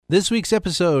This week's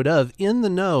episode of In the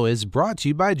Know is brought to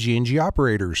you by G&G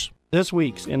Operators. This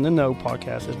week's In the Know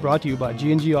podcast is brought to you by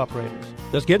G&G Operators.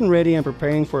 Does getting ready and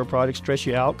preparing for a project stress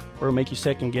you out or make you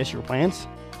second guess your plans?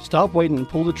 Stop waiting and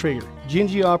pull the trigger.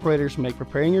 G&G Operators make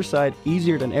preparing your site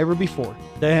easier than ever before.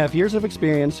 They have years of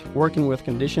experience working with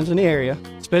conditions in the area,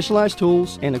 specialized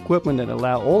tools, and equipment that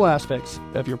allow all aspects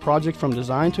of your project from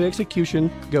design to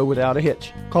execution go without a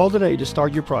hitch. Call today to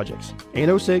start your projects.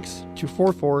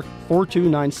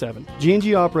 806-244-4297.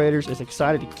 G&G Operators is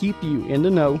excited to keep you in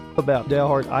the know about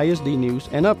Dalhart ISD news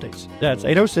and updates. That's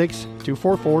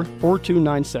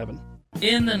 806-244-4297.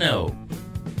 In the Know.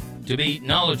 To be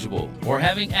knowledgeable or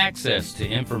having access to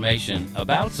information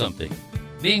about something,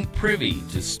 being privy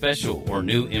to special or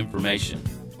new information,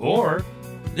 or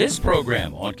this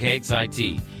program on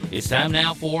KXIT. It's time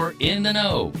now for In the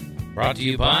Know, brought to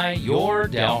you by your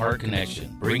Dalhart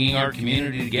Connection, bringing our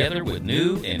community together with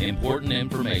new and important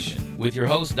information, with your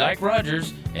host Dyke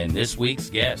Rogers and this week's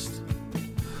guest.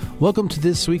 Welcome to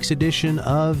this week's edition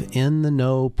of In the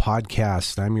Know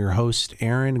podcast. I'm your host,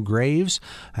 Aaron Graves.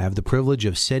 I have the privilege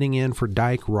of sitting in for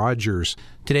Dyke Rogers.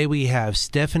 Today we have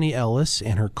Stephanie Ellis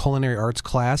and her culinary arts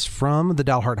class from the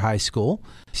Dalhart High School.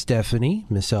 Stephanie,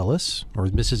 Miss Ellis, or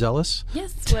Mrs. Ellis,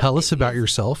 yes, tell us about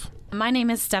yourself. My name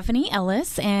is Stephanie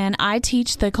Ellis, and I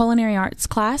teach the culinary arts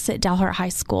class at Dalhart High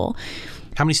School.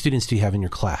 How many students do you have in your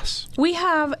class? We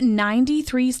have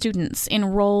 93 students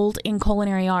enrolled in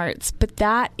culinary arts, but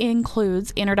that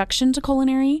includes Introduction to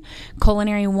Culinary,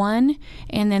 Culinary 1,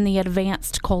 and then the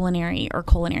Advanced Culinary or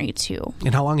Culinary 2.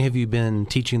 And how long have you been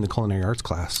teaching the culinary arts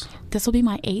class? This will be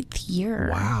my 8th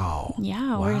year. Wow.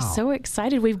 Yeah, wow. We're so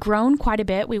excited. We've grown quite a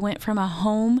bit. We went from a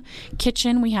home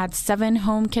kitchen. We had 7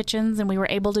 home kitchens, and we were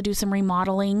able to do some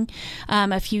remodeling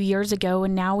a few years ago.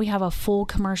 And now we have a full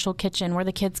commercial kitchen where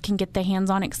the kids can get the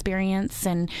hands-on experience.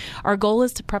 And our goal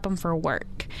is to prep them for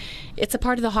work. It's a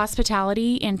part of the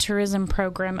hospitality and tourism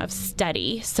program of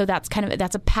study. So that's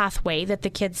a pathway that the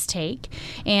kids take.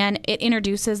 And it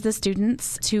introduces the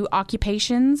students to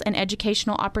occupations and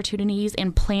educational opportunities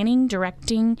in planning,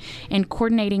 directing, and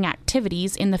coordinating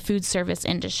activities in the food service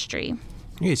industry.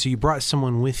 Okay, so you brought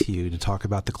someone with you to talk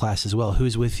about the class as well.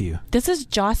 Who's with you? This is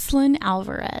Jocelyn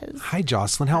Alvarez. Hi,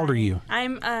 Jocelyn. How old are you?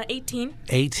 I'm 18.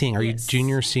 18. Are you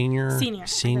junior, senior?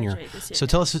 Senior. So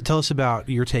tell us about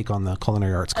your take on the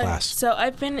culinary arts class. So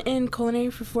I've been in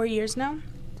culinary for 4 years now.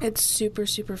 It's super,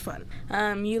 super fun.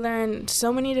 You learn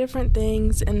so many different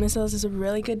things, and Miss Ellis is a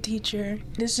really good teacher.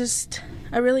 It's just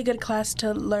a really good class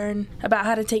to learn about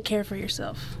how to take care of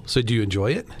yourself. So do you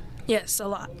enjoy it? Yes, a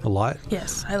lot. A lot?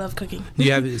 Yes, I love cooking.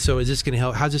 So is this going to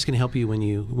help? How's this going to help you when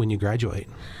you graduate?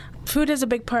 Food is a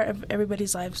big part of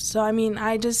everybody's life. So I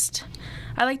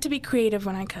like to be creative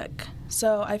when I cook.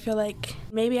 So I feel like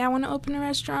maybe I want to open a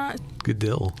restaurant. Good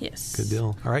deal. Yes. Good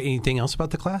deal. All right. Anything else about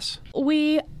the class?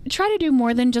 We try to do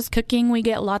more than just cooking. We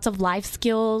get lots of life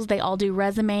skills. They all do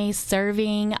resumes,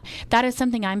 serving. That is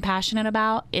something I'm passionate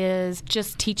about, is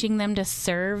just teaching them to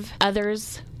serve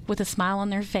others with a smile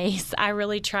on their face. I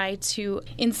really try to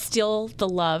instill the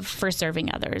love for serving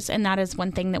others, and that is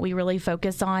one thing that we really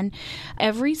focus on.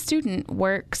 Every student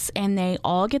works, and they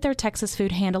all get their Texas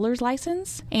Food Handler's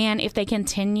license, and if they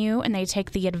continue and they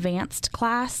take the advanced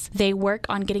class, they work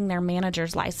on getting their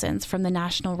manager's license from the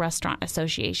National Restaurant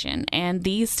Association. And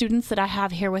these students that I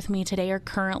have here with me today are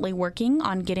currently working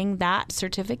on getting that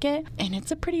certificate, and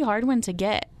it's a pretty hard one to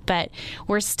get. But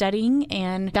we're studying,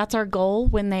 and that's our goal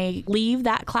when they leave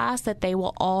that class, that they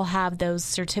will all have those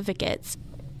certificates.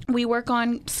 We work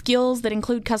on skills that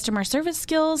include customer service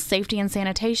skills, safety and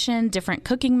sanitation, different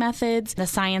cooking methods, the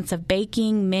science of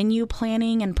baking, menu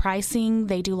planning and pricing.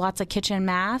 They do lots of kitchen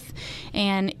math,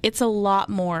 and it's a lot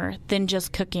more than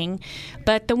just cooking.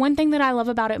 But the one thing that I love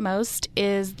about it most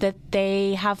is that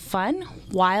they have fun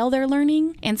while they're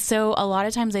learning. And so a lot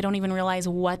of times they don't even realize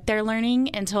what they're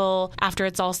learning until after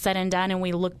it's all said and done and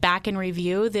we look back and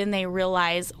review, then they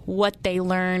realize what they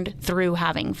learned through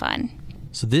having fun.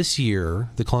 So this year,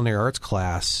 the culinary arts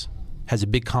class has a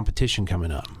big competition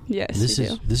coming up. Yes, This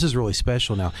is really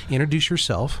special. Now, introduce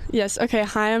yourself. Yes. Okay.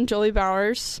 Hi, I'm Jolie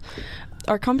Bowers.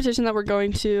 Our competition that we're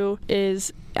going to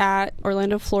is at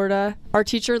Orlando, Florida. Our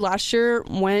teacher last year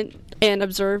went and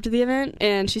observed the event,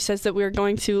 and she says that we're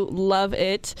going to love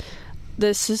it.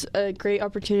 This is a great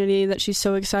opportunity that she's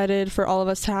so excited for all of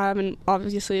us to have, and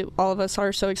obviously all of us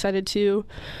are so excited too.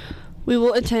 We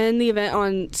will attend the event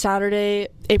on Saturday,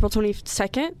 April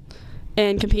 22nd,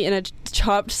 and compete in a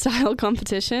chopped style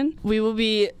competition. We will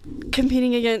be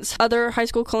competing against other high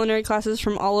school culinary classes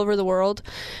from all over the world,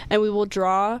 and we will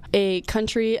draw a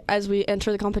country as we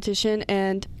enter the competition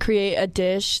and create a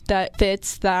dish that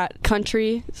fits that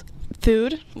country's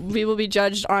food. We will be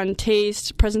judged on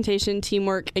taste, presentation,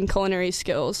 teamwork, and culinary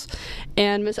skills.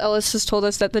 And Miss Ellis has told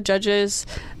us that the judges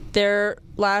there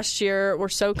last year were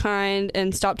so kind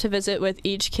and stopped to visit with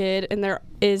each kid, and there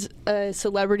is a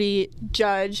celebrity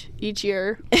judge each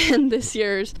year, and this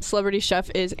year's celebrity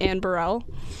chef is Anne Burrell.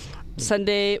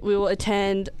 Sunday, we will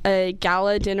attend a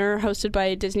gala dinner hosted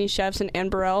by Disney chefs and Anne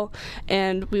Burrell,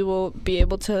 and we will be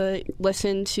able to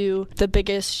listen to the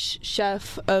biggest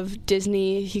chef of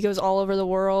Disney. He goes all over the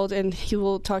world, and he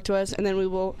will talk to us, and then we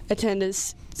will attend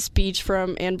his speech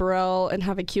from Anne Burrell and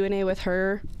have a Q&A with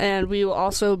her. And we will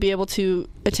also be able to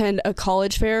attend a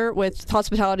college fair with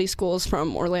hospitality schools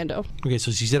from Orlando. Okay,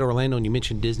 so you said Orlando and you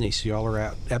mentioned Disney, so y'all are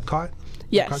at Epcot?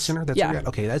 Yes. Epcot Center? That's yeah. where you're at?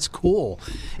 Okay, that's cool.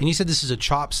 And you said this is a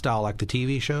chop style like the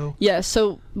TV show? Yes,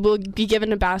 so we'll be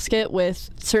given a basket with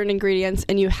certain ingredients,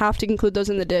 and you have to include those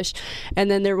in the dish.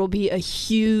 And then there will be a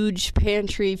huge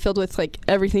pantry filled with like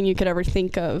everything you could ever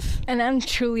think of. And I'm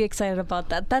truly excited about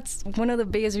that. That's one of the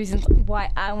biggest reasons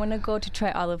why I want to go to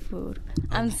try all the food.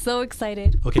 I'm so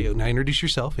excited. Okay, now introduce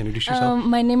yourself.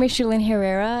 My name is Shulin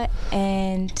Herrera,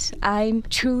 and I'm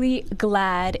truly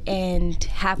glad and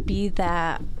happy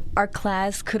that our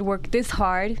class could work this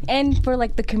hard, and for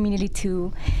like the community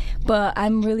too. But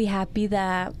I'm really happy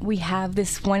that we have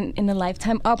this one in a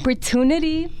lifetime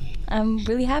opportunity. I'm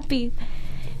really happy.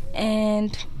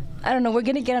 And I don't know, we're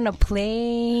gonna get on a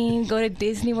plane, go to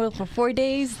Disney World for 4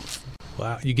 days.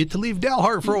 Wow, you get to leave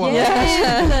Dalhart for a while.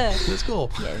 Yes. That's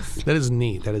cool. Yes. That is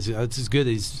neat. That's good.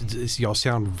 Y'all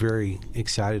sound very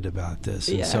excited about this.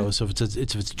 And Yeah. so if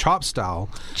it's chop style,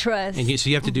 Trust. and so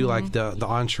you have to do like the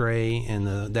entree and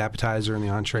the appetizer and the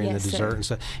entree and Yes, the dessert sir. and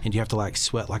stuff. And you have to like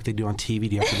sweat like they do on TV.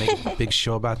 Do you have to make a big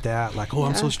show about that? Like, oh,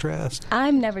 I'm so stressed.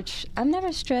 I'm never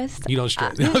stressed. You don't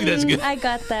stress. Okay, that's good. I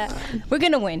got that. We're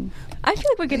gonna win. I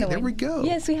feel like we're gonna win. There we go.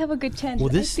 Yes, we have a good chance.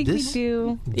 Well, I think we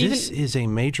do. This is a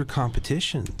major competition.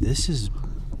 This is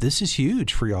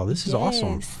huge for y'all. This is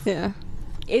awesome. Yes. Yeah.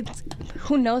 It's,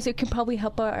 who knows, it could probably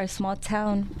help our small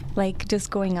town, like just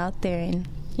going out there and,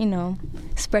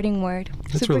 spreading word.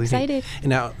 That's Super really excited. neat. And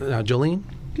now, Jolene,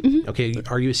 okay,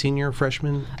 are you a senior,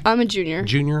 freshman, I'm a junior.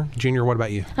 junior? What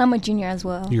about you? I'm a junior as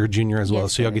well. You're a junior as well,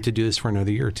 Yes, so y'all sir. get to do this for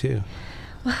another year too.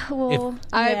 Well,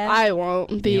 I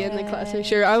won't be in the class next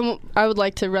year. I would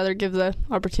like to rather give the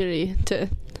opportunity to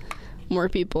more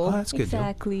people. Oh, that's good. Deal.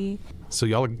 exactly. So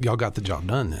y'all got the job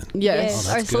done then. Yes.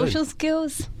 Oh, Our that's good. social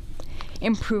skills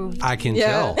improved. I can Yeah.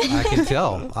 tell. I can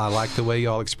tell. I like the way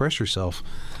y'all express yourself,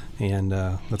 and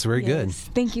that's very good. Yes.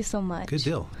 Thank you so much. Good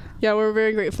deal. Yeah, we're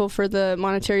very grateful for the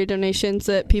monetary donations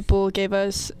that people gave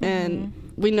us, and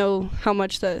we know how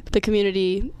much the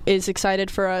community is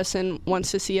excited for us and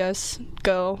wants to see us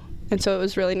go. And so it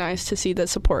was really nice to see the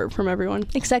support from everyone.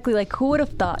 Exactly. Like, who would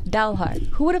have thought? Dalhart.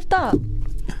 Who would have thought?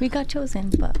 We got chosen,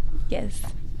 but yes.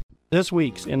 This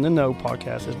week's In the Know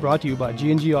podcast is brought to you by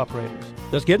G&G Operators.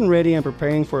 Does getting ready and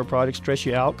preparing for a project stress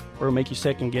you out or make you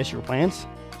second guess your plans?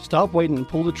 Stop waiting and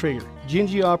pull the trigger.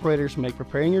 G&G Operators make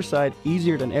preparing your site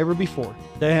easier than ever before.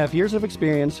 They have years of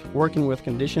experience working with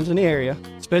conditions in the area,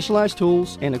 specialized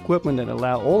tools, and equipment that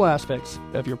allow all aspects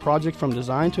of your project from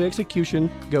design to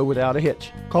execution go without a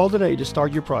hitch. Call today to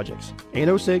start your projects.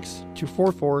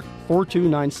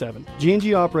 806-244-4297.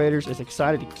 G&G Operators is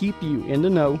excited to keep you in the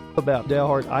know about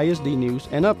Dalhart ISD news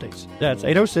and updates. That's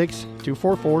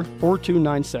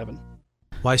 806-244-4297.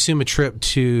 Well, I assume a trip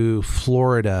to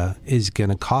Florida is going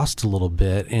to cost a little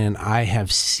bit, and I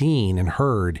have seen and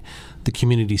heard the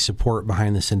community support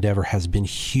behind this endeavor has been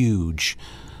huge.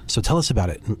 So tell us about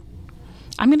it.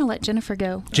 I'm going to let Jennifer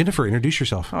go. Jennifer, introduce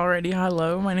yourself. Alrighty,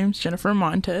 hello. My name is Jennifer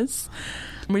Montes.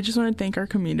 We just want to thank our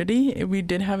community. We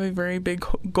did have a very big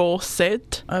goal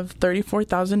set of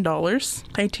 $34,000.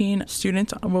 18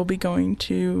 students will be going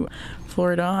to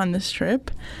Florida on this trip.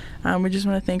 We just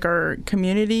want to thank our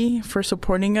community for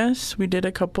supporting us. We did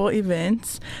a couple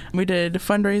events. We did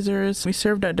fundraisers. We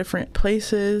served at different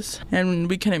places, and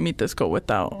we couldn't meet this goal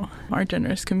without our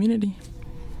generous community.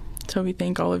 So we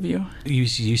thank all of you. You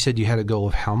said you had a goal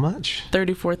of how much?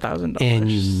 $34,000.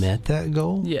 And you met that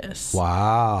goal? Yes.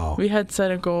 Wow. We had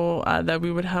set a goal that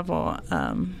we would have the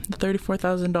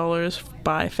 $34,000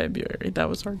 by February. That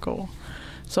was our goal.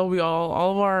 So we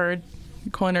all of our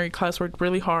culinary class worked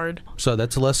really hard. So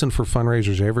that's a lesson for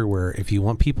fundraisers everywhere. If you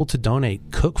want people to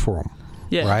donate, cook for them.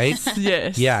 Yes. Right?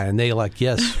 Yes. Yeah, and they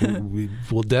yes, we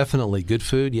will definitely. Good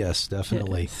food, yes,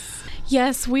 definitely.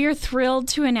 Yes, we are thrilled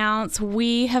to announce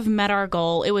we have met our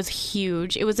goal. It was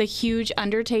huge. It was a huge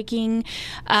undertaking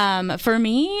for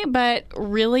me, but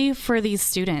really for these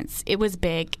students. It was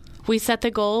big. We set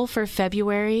the goal for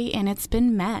February, and it's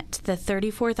been met. The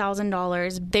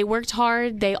 $34,000. They worked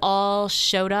hard. They all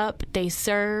showed up. They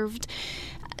served.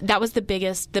 That was the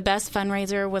best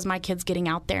fundraiser was my kids getting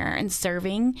out there and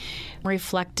serving,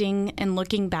 reflecting and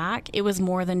looking back. It was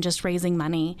more than just raising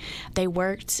money. They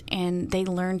worked and they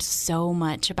learned so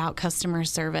much about customer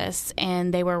service,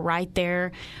 and they were right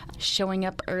there showing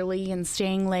up early and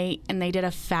staying late, and they did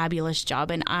a fabulous job,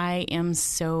 and I am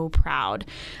so proud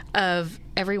of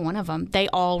every one of them. They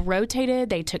all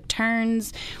rotated. They took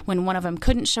turns. When one of them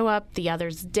couldn't show up, the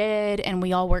others did, and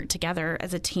we all worked together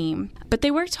as a team. But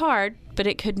they worked hard, but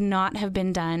it could not have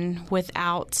been done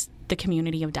without the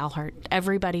community of Dalhart.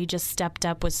 Everybody just stepped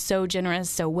up, was so generous,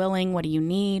 so willing. What do you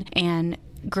need? And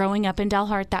growing up in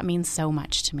Dalhart, that means so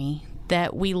much to me,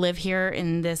 that we live here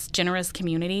in this generous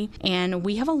community, and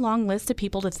we have a long list of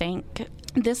people to thank.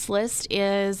 This list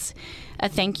is a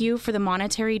thank you for the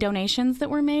monetary donations that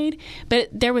were made, but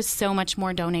there was so much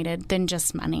more donated than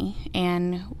just money,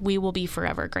 and we will be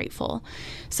forever grateful.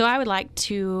 So I would like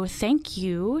to thank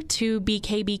you to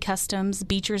BKB Customs,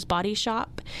 Beecher's Body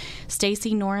Shop,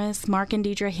 Stacy Norris, Mark and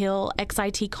Deidre Hill,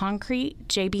 XIT Concrete,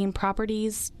 J Bean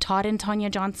Properties, Todd and Tanya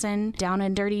Johnson, Down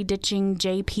and Dirty Ditching,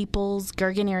 J Peoples,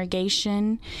 Gergen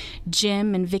Irrigation,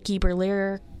 Jim and Vicky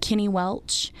Berlier, Kenny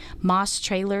Welch, Moss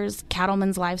Trailers,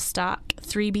 Cattleman's Livestock,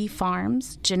 3B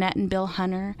Farms, Jeanette and Bill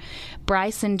Hunter,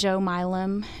 Bryce and Joe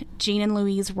Milam, Jean and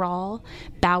Louise Rawl,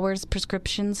 Bowers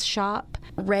Prescriptions Shop,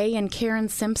 Ray and Karen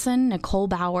Simpson, Nicole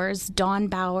Bowers, Dawn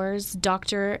Bowers,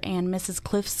 Dr. and Mrs.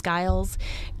 Cliff Skiles,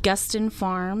 Guston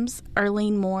Farms,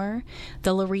 Erlene Moore,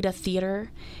 the Loretta Theater,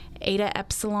 Ada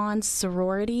Epsilon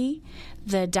Sorority,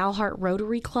 the Dalhart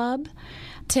Rotary Club,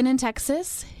 Tenon,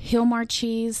 Texas, Hillmar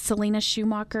Cheese, Selena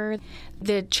Schumacher.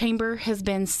 The chamber has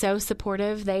been so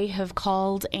supportive. They have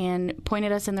called and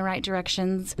pointed us in the right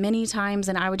directions many times,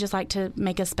 and I would just like to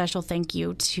make a special thank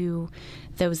you to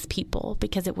those people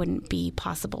because it wouldn't be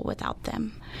possible without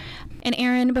them. And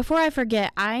Aaron, before I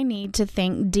forget, I need to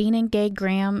thank Dean and Gay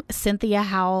Graham, Cynthia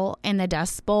Howell, and the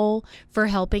Dust Bowl for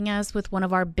helping us with one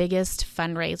of our biggest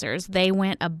fundraisers. They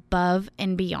went above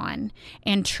and beyond.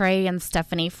 And Trey and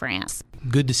Stephanie France.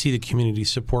 Good to see the community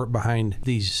support behind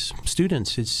these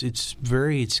students. It's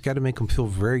got to make them feel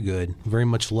very good, very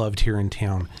much loved here in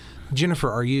town. Jennifer,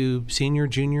 are you senior,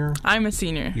 junior? I'm a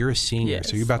senior. You're a senior, yes.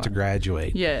 So you're about to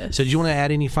graduate. Yes. So do you want to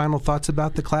add any final thoughts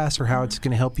about the class or how it's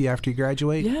going to help you after you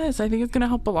graduate? Yes, I think it's going to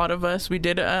help a lot of us. We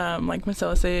did, like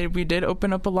Marcella said, we did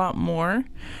open up a lot more.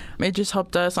 It just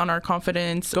helped us on our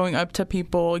confidence, going up to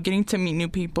people, getting to meet new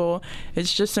people.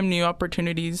 It's just some new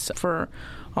opportunities for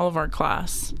all of our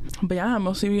class. But yeah,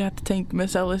 mostly we have to thank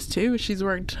Miss Ellis too. She's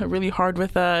worked really hard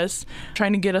with us,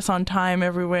 trying to get us on time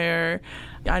everywhere.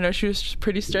 I know she was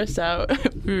pretty stressed out.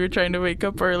 We were trying to wake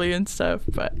up early and stuff,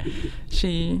 but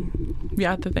we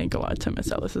have to thank a lot to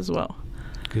Miss Ellis as well.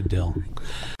 Good deal.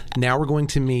 Now we're going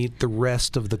to meet the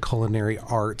rest of the culinary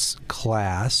arts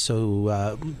class.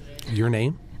 So your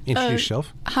name, introduce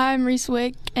yourself. Hi, I'm Reese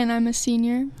Wick, and I'm a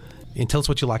senior. And tell us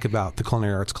what you like about the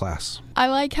culinary arts class. I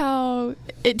like how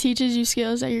it teaches you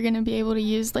skills that you're going to be able to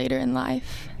use later in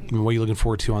life. And what are you looking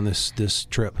forward to on this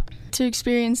trip? To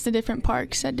experience the different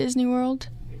parks at Disney World.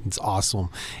 It's awesome.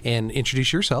 And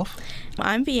introduce yourself.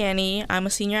 I'm Vianney. I'm a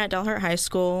senior at Dalhart High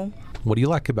School. What do you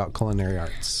like about culinary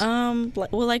arts? Well,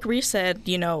 like Reese said,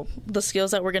 the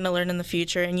skills that we're going to learn in the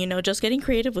future and, just getting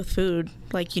creative with food.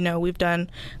 Like, we've done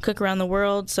Cook Around the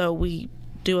World, so we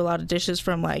do a lot of dishes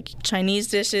from like Chinese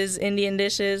dishes, Indian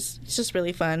dishes. It's just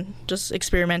really fun, just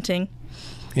experimenting.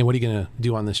 And what are you going to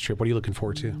do on this trip? What are you looking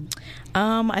forward to?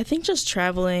 I think just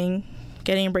traveling,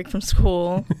 getting a break from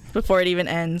school before it even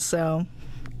ends. So,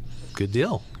 good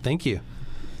deal. Thank you.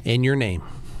 And your name?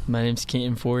 My name's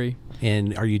Kenton Forey.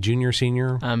 And are you junior,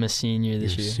 senior? I'm a senior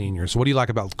this year. Senior. So what do you like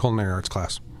about the culinary arts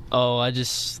class? Oh, I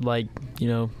just like,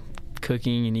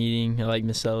 cooking and eating. I like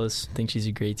Miss Ellis. I think she's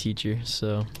a great teacher,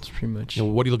 so it's pretty much.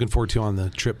 And what are you looking forward to on the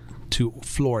trip to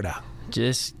Florida?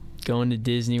 Just going to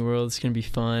Disney World. It's going to be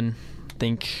fun. I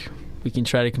think we can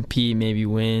try to compete, maybe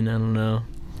win. I don't know.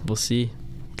 We'll see.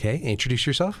 Okay, introduce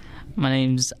yourself. My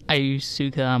name's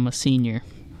Ayusuka. I'm a senior.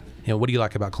 And what do you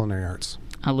like about culinary arts?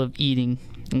 I love eating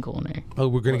and culinary. Oh,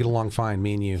 we're going to get along fine,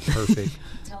 me and you. Perfect.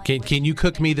 Can you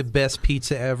cook me the best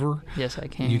pizza ever? Yes, I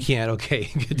can. You can? Okay,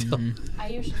 good deal.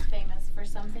 Ayush is famous for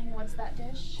something. What's that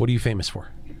dish? What are you famous for?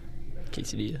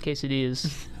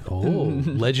 Quesadillas. Oh,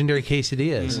 legendary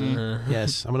quesadillas. Mm-hmm.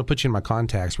 Yes, I'm going to put you in my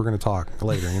contacts. We're going to talk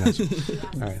later.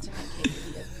 All right.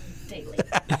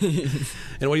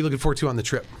 And what are you looking forward to on the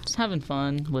trip? Just having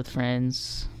fun with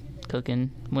friends,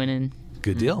 cooking, winning.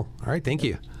 Good deal. All right, thank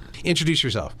you. Introduce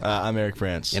yourself. I'm Eric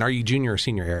France. And are you junior or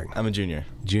senior, Eric? I'm a junior.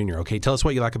 Junior. Okay. Tell us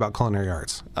what you like about culinary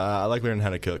arts. I like learning how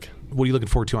to cook. What are you looking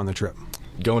forward to on the trip?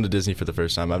 Going to Disney for the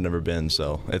first time. I've never been,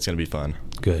 so it's going to be fun.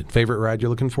 Good. Favorite ride you're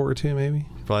looking forward to, maybe?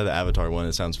 Probably the Avatar one.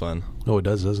 It sounds fun. Oh, it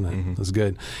does, doesn't it? Mm-hmm. That's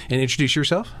good. And introduce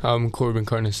yourself. I'm Corbin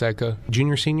Carneseca.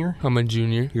 Junior, senior? I'm a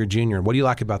junior. You're a junior. What do you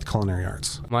like about the culinary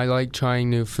arts? I like trying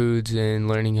new foods and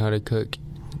learning how to cook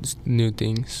new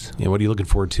things. And what are you looking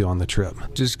forward to on the trip?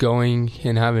 Just going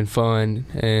and having fun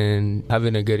and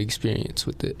having a good experience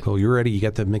with it. Cool. You're ready. You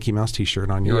got the Mickey Mouse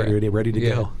t-shirt on. You're ready to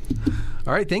go.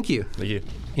 All right. Thank you. Thank you.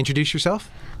 Introduce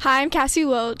yourself. Hi, I'm Cassie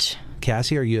Welch.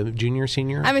 Cassie, are you a junior or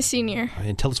senior? I'm a senior.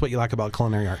 And tell us what you like about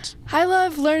culinary arts. I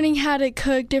love learning how to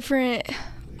cook different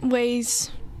ways.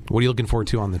 What are you looking forward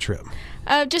to on the trip?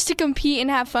 Just to compete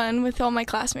and have fun with all my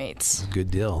classmates.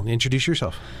 Good deal. Introduce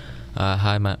yourself.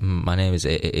 Hi, my name is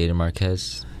Aiden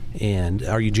Marquez. And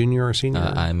are you junior or senior?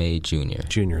 I'm a junior.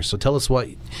 Junior. So tell us what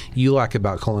you like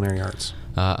about culinary arts.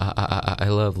 I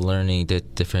love learning the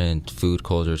different food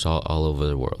cultures all over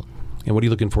the world. And what are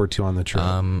you looking forward to on the trip?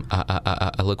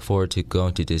 I look forward to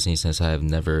going to Disney since I have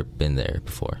never been there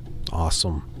before.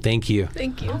 Awesome. Thank you.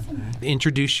 Thank you. Awesome.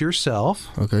 Introduce yourself.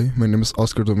 Okay, my name is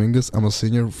Oscar Dominguez. I'm a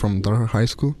senior from Dalhart High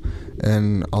School,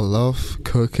 and I love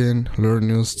cooking, learn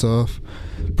new stuff,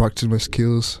 practice my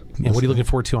skills. And what are you looking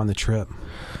forward to on the trip?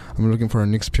 I'm looking for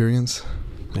an experience.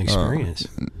 An experience?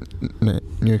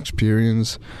 New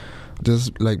experience. This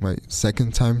is like my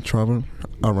second time traveling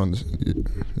around.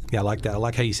 Yeah, I like that. I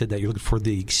like how you said that. You're looking for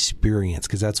the experience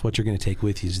because that's what you're going to take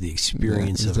with you is the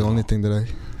experience. It's the only thing that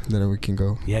we can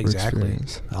go. Yeah, exactly.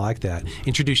 I like that.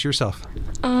 Introduce yourself.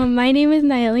 My name is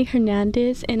Nayeli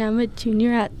Hernandez, and I'm a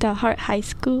junior at Dalhart High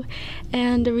School.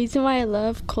 And the reason why I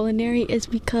love culinary is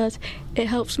because it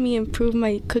helps me improve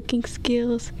my cooking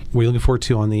skills. What are you looking forward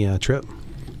to on the trip?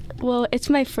 Well, it's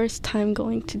my first time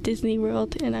going to Disney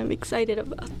World, and I'm excited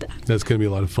about that. That's going to be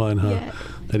a lot of fun, huh? Yeah.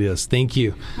 That is. Thank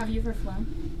you. Have you ever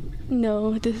flown?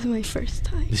 No, this is my first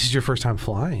time. This is your first time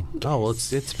flying? Yes. Oh, well,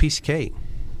 it's a piece of cake.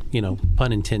 You know,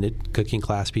 pun intended, cooking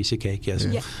class piece of cake, yes.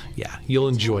 Yeah, you'll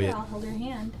enjoy it. I'll hold your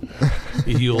hand.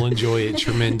 You'll enjoy it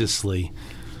tremendously.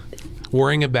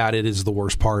 Worrying about it is the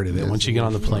worst part of it. Once you get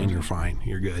on the plane, you're fine.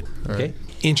 You're good. All okay. Right.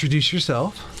 Introduce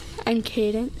yourself. I'm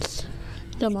Cadence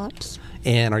Delmonts.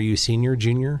 And are you a senior,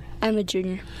 junior? I'm a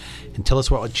junior. And tell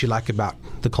us what you like about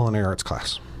the culinary arts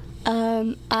class.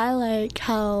 I like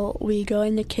how we go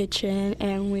in the kitchen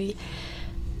and we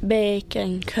bake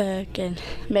and cook and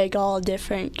make all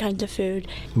different kinds of food.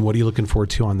 And what are you looking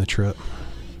forward to on the trip?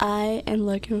 I am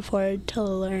looking forward to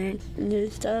learn new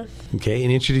stuff. Okay,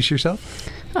 and introduce yourself.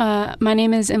 My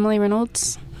name is Emily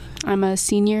Reynolds. I'm a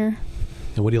senior.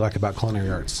 And what do you like about culinary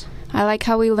arts? I like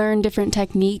how we learn different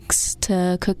techniques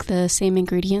to cook the same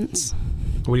ingredients.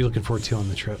 What are you looking forward to on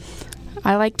the trip?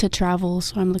 I like to travel,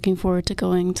 so I'm looking forward to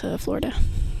going to Florida.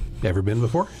 Ever been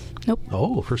before? Nope.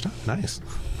 Oh, first time. Nice.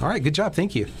 All right, good job.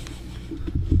 Thank you.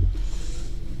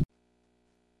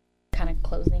 Kind of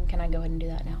closing. Can I go ahead and do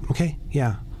that now? Okay,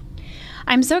 yeah.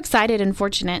 I'm so excited and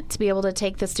fortunate to be able to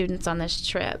take the students on this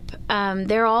trip.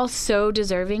 They're all so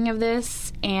deserving of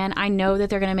this, and I know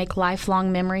that they're going to make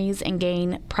lifelong memories and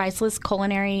gain priceless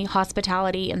culinary,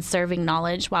 hospitality, and serving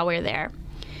knowledge while we're there.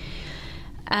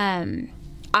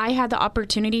 I had the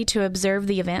opportunity to observe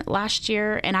the event last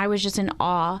year, and I was just in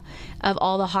awe of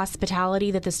all the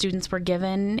hospitality that the students were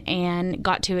given and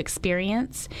got to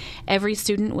experience. Every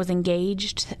student was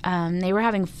engaged. They were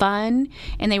having fun,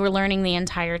 and they were learning the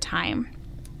entire time.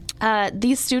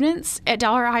 These students at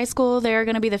Dalhart High School, they're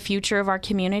going to be the future of our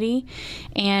community.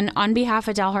 And on behalf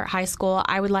of Dalhart High School,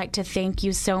 I would like to thank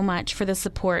you so much for the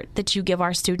support that you give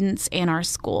our students and our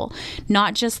school.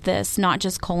 Not just this, not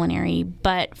just culinary,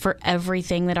 but for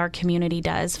everything that our community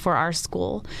does for our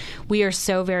school. We are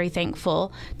so very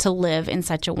thankful to live in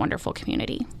such a wonderful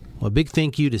community. Well, a big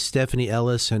thank you to Stephanie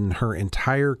Ellis and her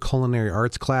entire culinary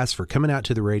arts class for coming out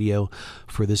to the radio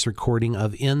for this recording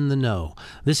of In the Know.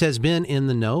 This has been In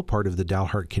the Know, part of the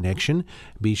Dalhart Connection.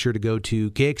 Be sure to go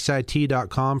to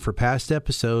kxit.com for past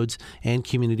episodes and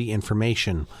community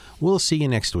information. We'll see you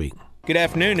next week. Good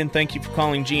afternoon, and thank you for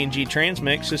calling G&G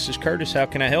Transmix. This is Curtis. How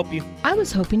can I help you? I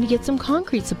was hoping to get some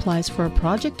concrete supplies for a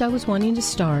project I was wanting to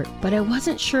start, but I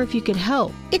wasn't sure if you could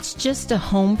help. It's just a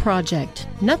home project,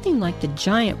 nothing like the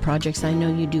giant projects I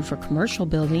know you do for commercial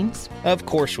buildings. Of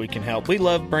course we can help. We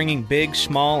love bringing big,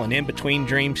 small, and in-between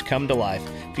dreams come to life.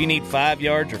 If you need 5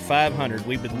 yards or 500,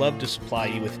 we would love to supply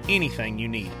you with anything you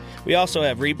need. We also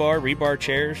have rebar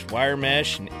chairs, wire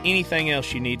mesh, and anything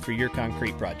else you need for your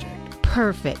concrete project.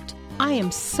 Perfect. I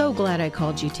am so glad I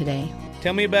called you today.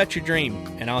 Tell me about your dream,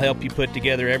 and I'll help you put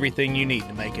together everything you need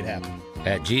to make it happen.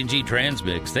 At G&G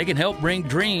Transmix, they can help bring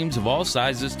dreams of all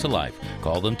sizes to life.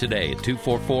 Call them today at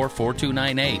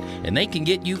 244-4298, and they can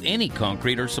get you any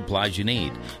concrete or supplies you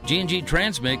need. G&G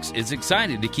Transmix is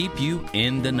excited to keep you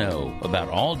in the know about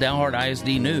all Dalhart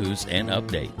ISD news and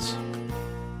updates.